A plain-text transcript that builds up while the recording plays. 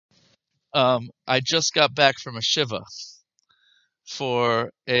I just got back from a shiva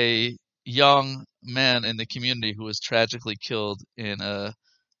for a young man in the community who was tragically killed in a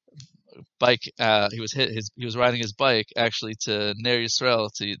bike. He was riding his bike actually to Ner Yisrael,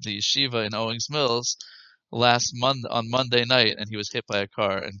 to the yeshiva in Owings Mills last month on Monday night, and he was hit by a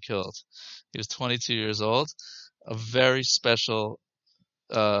car and killed. He was 22 years old, a very special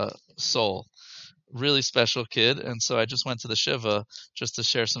soul, really special kid. And so I just went to the shiva just to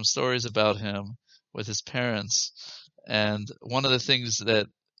share some stories about him with his parents. And one of the things that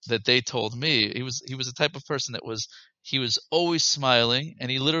they told me, he was the type of person that he was always smiling, and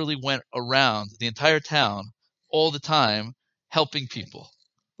he literally went around the entire town all the time helping people.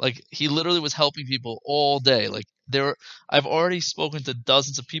 Like, he literally was helping people all day. Like, I've already spoken to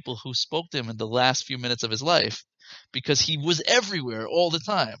dozens of people who spoke to him in the last few minutes of his life because he was everywhere all the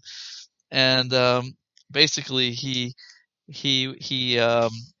time. And basically, his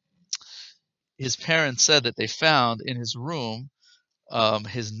parents said that they found in his room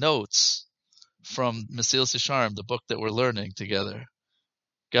his notes from Mesilas Yesharim, the book that we're learning together,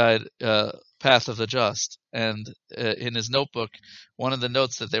 Guide Path of the Just. And in his notebook, one of the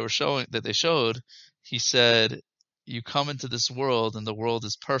notes that they showed, he said, "You come into this world, and the world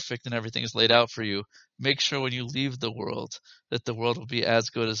is perfect, and everything is laid out for you. Make sure when you leave the world that the world will be as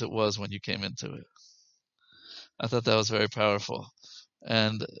good as it was when you came into it." I thought that was very powerful,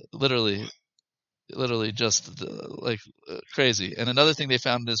 and literally just like crazy. And another thing they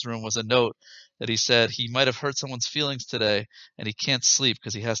found in his room was a note that he said he might have hurt someone's feelings today, and he can't sleep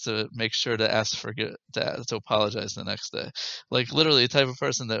because he has to make sure to ask to apologize the next day. Like, literally, a type of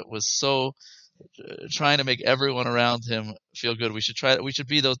person that was so trying to make everyone around him feel good. We should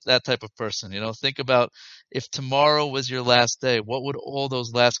be that type of person. Think about if tomorrow was your last day, what would all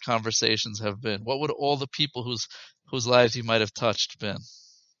those last conversations have been? What would all the people whose lives you might have touched been?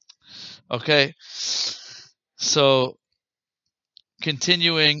 Okay, so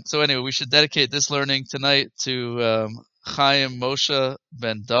continuing. So anyway, we should dedicate this learning tonight to Chaim Moshe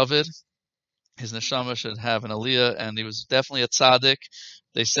ben David. His neshama should have an aliyah, and he was definitely a tzaddik.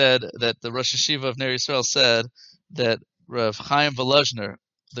 They said that the Rosh Yeshiva of Ner Yisrael said that Rav Chaim Volozhner,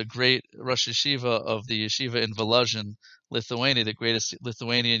 the great Rosh Yeshiva of the yeshiva in Volozhin, Lithuania, the greatest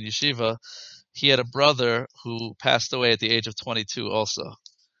Lithuanian yeshiva, he had a brother who passed away at the age of 22 also.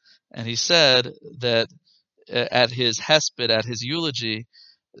 And he said that at his hesped, at his eulogy,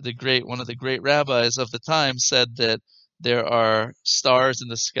 one of the great rabbis of the time said that there are stars in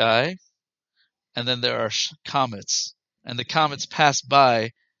the sky, and then there are comets, and the comets pass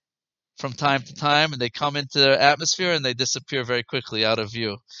by from time to time, and they come into the atmosphere and they disappear very quickly out of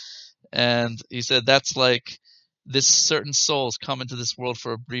view. And he said that's like this certain souls come into this world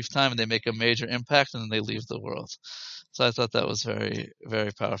for a brief time and they make a major impact and then they leave the world. So I thought that was very,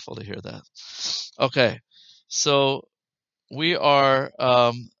 very powerful to hear that. Okay, so we are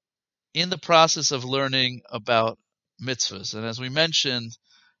in the process of learning about mitzvahs. And as we mentioned,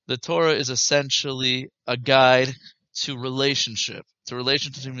 the Torah is essentially a guide to relationship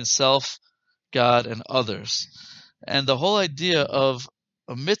between self, God, and others. And the whole idea of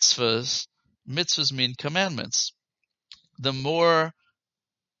mitzvahs mean commandments. The more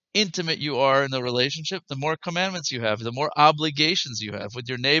intimate you are in the relationship, the more commandments you have, the more obligations you have. With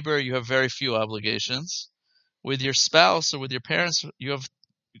your neighbor, you have very few obligations. With your spouse or with your parents, you have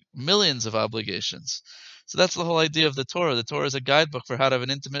millions of obligations. So that's the whole idea of the Torah. The Torah is a guidebook for how to have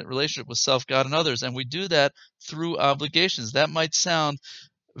an intimate relationship with self, God, and others. And we do that through obligations. That might sound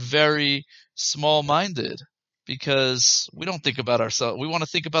very small-minded because we don't think about ourselves. We want to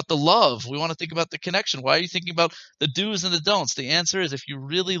think about the love. We want to think about the connection. Why are you thinking about the do's and the don'ts? The answer is if you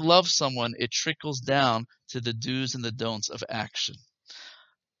really love someone, it trickles down to the do's and the don'ts of action.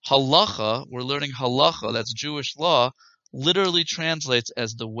 Halacha, we're learning halacha, that's Jewish law, literally translates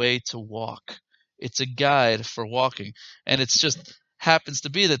as the way to walk. It's a guide for walking. And it's just happens to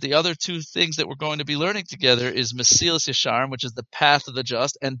be that the other two things that we're going to be learning together is Mesilas Yesharim, which is the path of the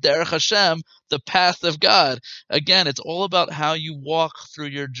just, and Derech Hashem, the path of God. Again, it's all about how you walk through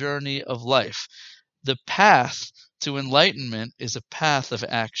your journey of life. The path to enlightenment is a path of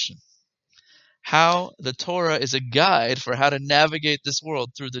action. How the Torah is a guide for how to navigate this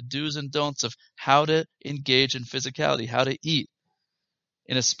world through the do's and don'ts of how to engage in physicality, how to eat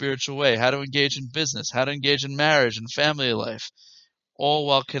in a spiritual way, how to engage in business, how to engage in marriage and family life, all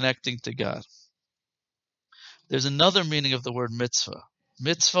while connecting to God. There's another meaning of the word mitzvah.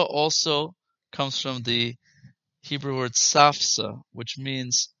 Mitzvah also comes from the Hebrew word safsa, which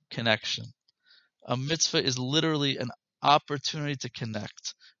means connection. A mitzvah is literally an opportunity to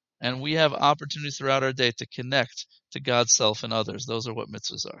connect. And we have opportunities throughout our day to connect to God's self and others. Those are what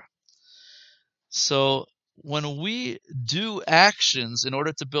mitzvahs are. So when we do actions in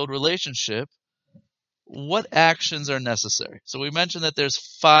order to build relationship, what actions are necessary? So we mentioned that there's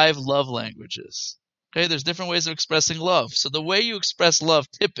 5 love languages. Okay, there's different ways of expressing love. So the way you express love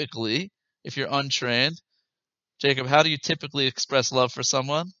typically, if you're untrained, Jacob, how do you typically express love for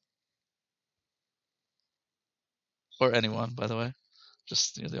someone? Or anyone, by the way.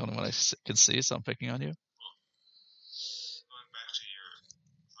 Just you're the only one I can see, so I'm picking on you. Going back to your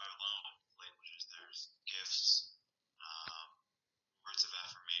 5 love languages, there's gifts, words of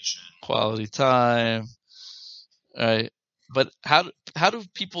affirmation, Quality time. All right. But how do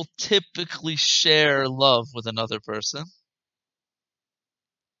people typically share love with another person?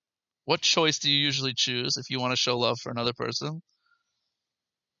 What choice do you usually choose if you want to show love for another person?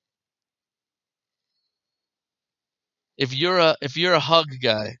 If you're a hug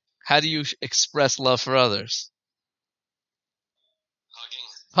guy, how do you express love for others?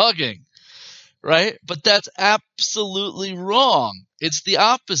 Hugging, right? But that's absolutely wrong. It's the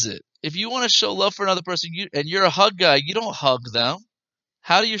opposite. If you want to show love for another person, and you're a hug guy, you don't hug them.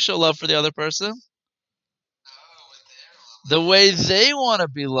 How do you show love for the other person? The way they want to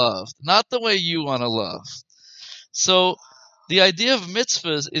be loved, not the way you want to love. So the idea of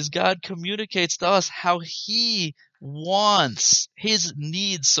mitzvahs is God communicates to us how He wants His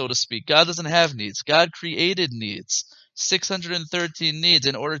needs, so to speak. God doesn't have needs. God created needs, 613 needs,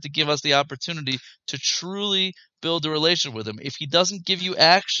 in order to give us the opportunity to truly build a relationship with Him. If He doesn't give you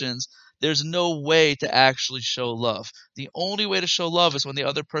actions, there's no way to actually show love. The only way to show love is when the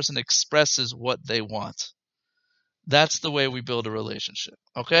other person expresses what they want. That's the way we build a relationship.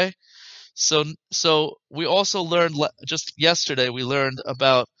 Okay? So we also learned just yesterday. We learned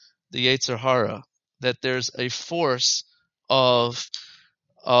about the Yetzer Hara, that there's a force of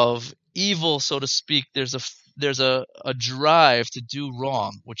evil, so to speak. There's a drive to do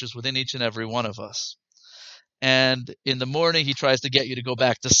wrong, which is within each and every one of us. And in the morning, he tries to get you to go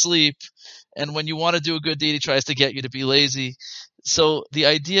back to sleep. And when you want to do a good deed, he tries to get you to be lazy. So the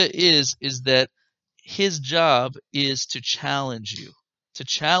idea is that his job is to challenge you, to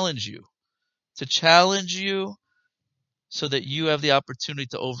challenge you to challenge you so that you have the opportunity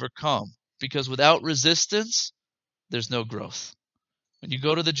to overcome. Because without resistance, there's no growth. When you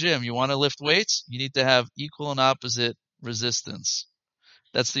go to the gym, you want to lift weights, you need to have equal and opposite resistance.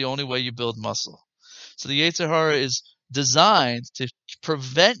 That's the only way you build muscle. So the Yetzer Hara is designed to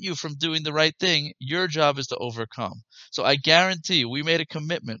prevent you from doing the right thing. Your job is to overcome. So I guarantee you, we made a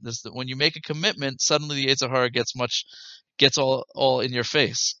commitment. When you make a commitment, suddenly the Yetzer Hara gets all in your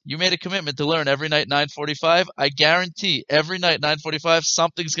face. You made a commitment to learn every night 9:45. I guarantee every night 9:45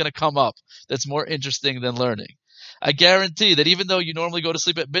 something's going to come up that's more interesting than learning. I guarantee that even though you normally go to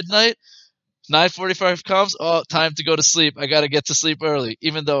sleep at midnight, 9:45 comes, oh, time to go to sleep. I got to get to sleep early.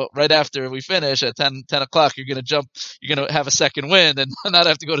 Even though right after we finish at 10 o'clock, you're going to have a second wind and not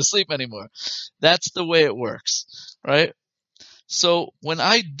have to go to sleep anymore. That's the way it works, right? So when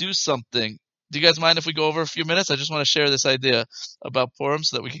I do something, do you guys mind if we go over a few minutes? I just want to share this idea about Purim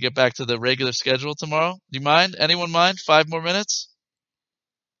so that we can get back to the regular schedule tomorrow. Do you mind? Anyone mind? 5 more minutes?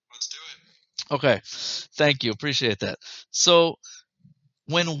 Let's do it. Okay. Thank you. Appreciate that. So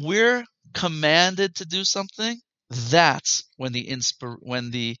when we're commanded to do something, that's when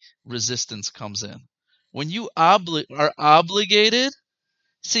the resistance comes in. When you are obligated,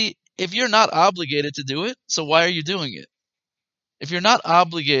 see, if you're not obligated to do it, so why are you doing it? If you're not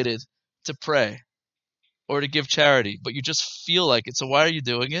obligated to pray or to give charity, but you just feel like it, so why are you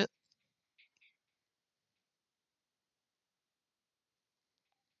doing it?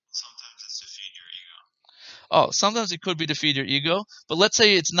 Sometimes it's to feed your ego. Oh, sometimes it could be to feed your ego, but let's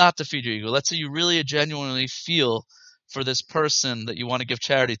say it's not to feed your ego. Let's say you really genuinely feel for this person that you want to give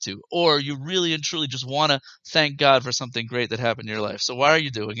charity to, or you really and truly just want to thank God for something great that happened in your life. So why are you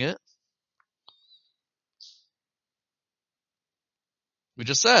doing it? We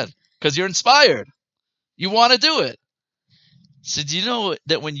just said, because you're inspired. You want to do it. So do you know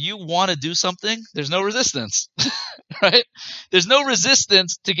that when you want to do something, there's no resistance, right? There's no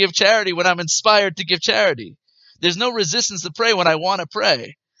resistance to give charity when I'm inspired to give charity. There's no resistance to pray when I want to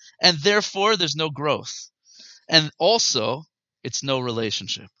pray. And therefore, there's no growth. And also, it's no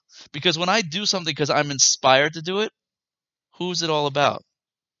relationship. Because when I do something because I'm inspired to do it, who's it all about?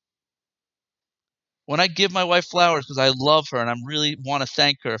 When I give my wife flowers because I love her and I really want to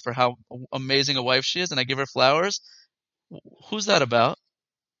thank her for how amazing a wife she is, and I give her flowers, who's that about?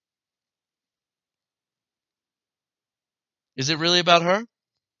 Is it really about her?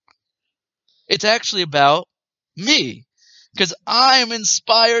 It's actually about me because I'm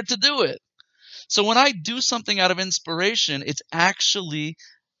inspired to do it. So when I do something out of inspiration, it's actually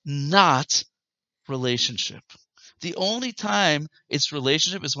not relationship. The only time it's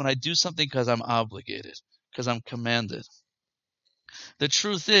relationship is when I do something because I'm obligated, because I'm commanded. The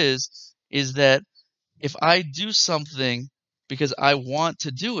truth is that if I do something because I want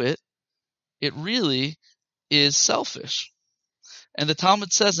to do it, it really is selfish. And the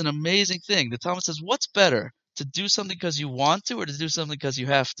Talmud says an amazing thing. The Talmud says, what's better, to do something because you want to or to do something because you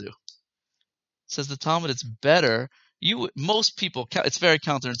have to? Says the Talmud, it's better. Most people, it's very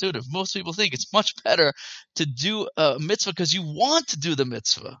counterintuitive. Most people think it's much better to do a mitzvah because you want to do the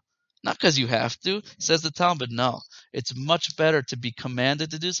mitzvah, not because you have to. Says the Talmud, no. It's much better to be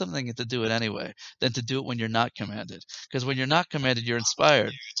commanded to do something and to do it anyway than to do it when you're not commanded. Because when you're not commanded, you're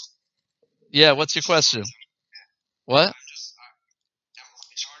inspired. Yeah, what's your question? What?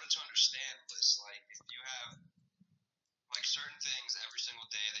 It's harder to understand this. Like, if you have like certain things every single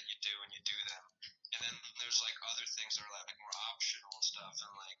day that you do and you do them, and then there's like other things that are like more optional stuff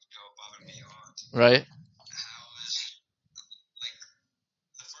and like go above and beyond. Right. How is like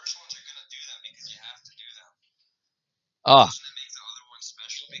the first ones are gonna do them because you have to do them. Doesn't it make the other ones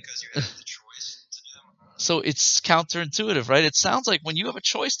special because you have the choice to do them? So it's counterintuitive, right? It sounds like when you have a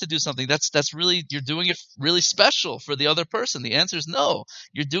choice to do something, that's really, you're doing it really special for the other person. The answer is no.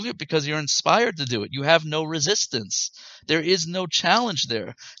 You're doing it because you're inspired to do it. You have no resistance. There is no challenge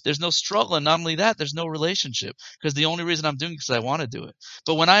there. There's no struggle. And not only that, there's no relationship, because the only reason I'm doing it is because I want to do it.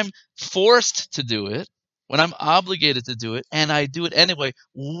 But when I'm forced to do it, when I'm obligated to do it, and I do it anyway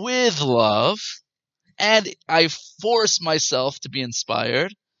with love, and I force myself to be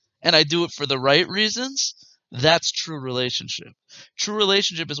inspired, and I do it for the right reasons, that's true relationship. True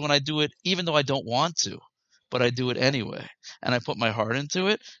relationship is when I do it even though I don't want to, but I do it anyway, and I put my heart into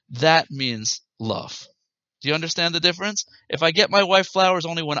it. That means love. Do you understand the difference? If I get my wife flowers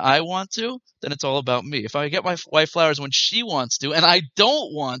only when I want to, then it's all about me. If I get my wife flowers when she wants to, and I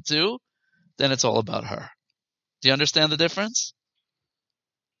don't want to, then it's all about her. Do you understand the difference?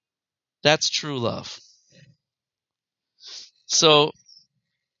 That's true love. So,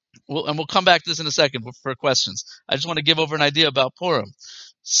 we'll come back to this in a second for questions. I just want to give over an idea about Purim.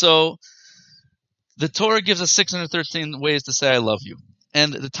 So, the Torah gives us 613 ways to say I love you.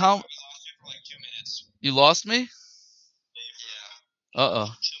 And the Talmud... We lost you for like 2 minutes. You lost me? Yeah. Uh-oh. 2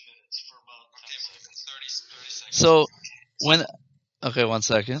 minutes for about 30 seconds. So, okay, 1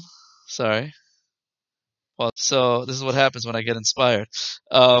 second. Sorry. So this is what happens when I get inspired.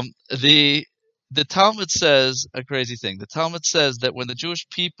 The Talmud says a crazy thing. The Talmud says that when the Jewish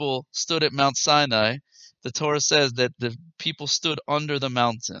people stood at Mount Sinai, the Torah says that the people stood under the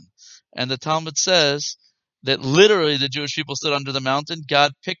mountain. And the Talmud says that literally the Jewish people stood under the mountain.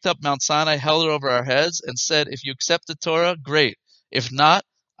 God picked up Mount Sinai, held it over our heads, and said, if you accept the Torah, great. If not,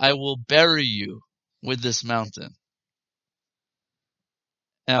 I will bury you with this mountain.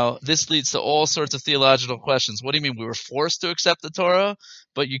 Now, this leads to all sorts of theological questions. What do you mean? We were forced to accept the Torah,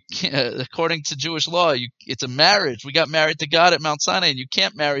 but you can't, according to Jewish law, it's a marriage. We got married to God at Mount Sinai, and you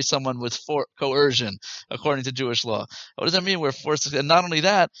can't marry someone with coercion, according to Jewish law. What does that mean? We're forced to, and not only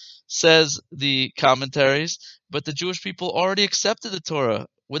that, says the commentaries, but the Jewish people already accepted the Torah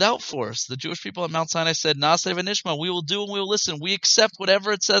without force. The Jewish people at Mount Sinai said, Naseh v'nishma, we will do and we will listen. We accept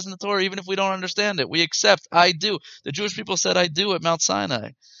whatever it says in the Torah, even if we don't understand it. We accept, I do. The Jewish people said, I do at Mount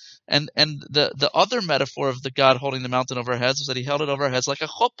Sinai. And the other metaphor of the God holding the mountain over our heads was that he held it over our heads like a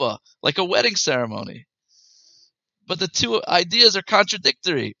chuppah, like a wedding ceremony. But the two ideas are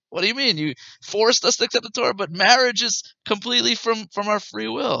contradictory. What do you mean? You forced us to accept the Torah, but marriage is completely from our free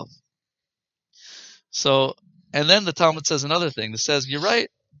will. So, and then the Talmud says another thing. It says, you're right,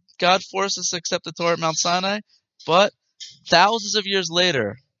 God forced us to accept the Torah at Mount Sinai, but thousands of years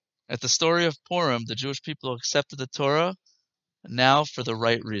later, at the story of Purim, the Jewish people accepted the Torah now for the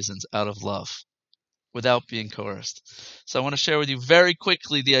right reasons, out of love, without being coerced. So I want to share with you very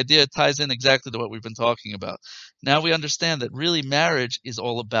quickly the idea. It ties in exactly to what we've been talking about. Now we understand that really marriage is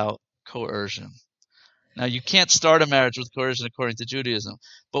all about coercion. Now you can't start a marriage with coercion according to Judaism,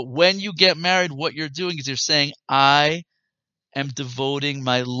 but when you get married, what you're doing is you're saying, I am devoting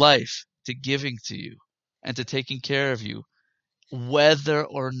my life to giving to you and to taking care of you, whether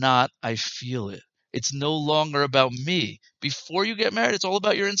or not I feel it. It's no longer about me. Before you get married, it's all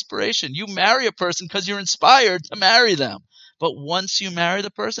about your inspiration. You marry a person because you're inspired to marry them. But once you marry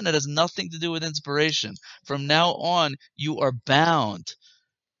the person, it has nothing to do with inspiration. From now on, you are bound.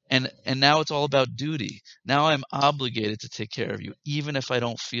 And now it's all about duty. Now I'm obligated to take care of you, even if I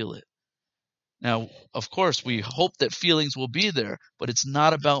don't feel it. Now, of course, we hope that feelings will be there, but it's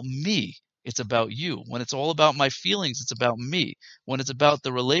not about me. It's about you. When it's all about my feelings, it's about me. When it's about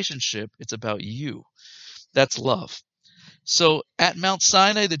the relationship, it's about you. That's love. So at Mount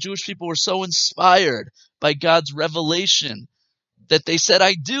Sinai, the Jewish people were so inspired by God's revelation that they said,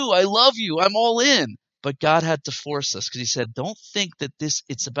 I do, I love you, I'm all in. But God had to force us because he said, don't think that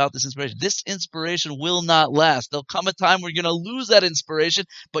it's about this inspiration. This inspiration will not last. There'll come a time where you're going to lose that inspiration,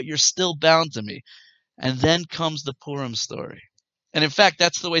 but you're still bound to me. And then comes the Purim story. And in fact,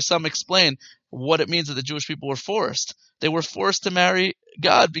 that's the way some explain what it means that the Jewish people were forced. They were forced to marry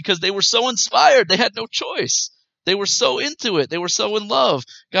God because they were so inspired. They had no choice. They were so into it. They were so in love.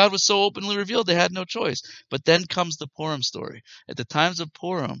 God was so openly revealed. They had no choice. But then comes the Purim story. At the times of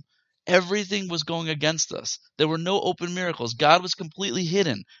Purim, everything was going against us. There were no open miracles. God was completely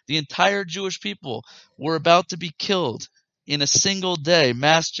hidden. The entire Jewish people were about to be killed in a single day,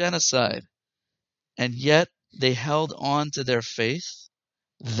 mass genocide. And yet they held on to their faith.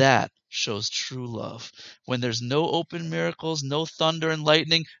 That shows true love. When there's no open miracles, no thunder and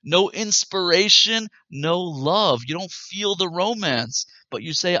lightning, no inspiration, no love. You don't feel the romance, but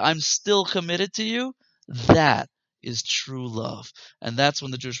you say, I'm still committed to you. That is true love. And that's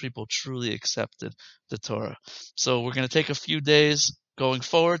when the Jewish people truly accepted the Torah. So we're going to take a few days going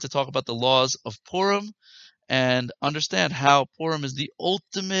forward to talk about the laws of Purim and understand how Purim is the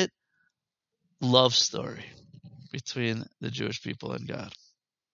ultimate love story between the Jewish people and God.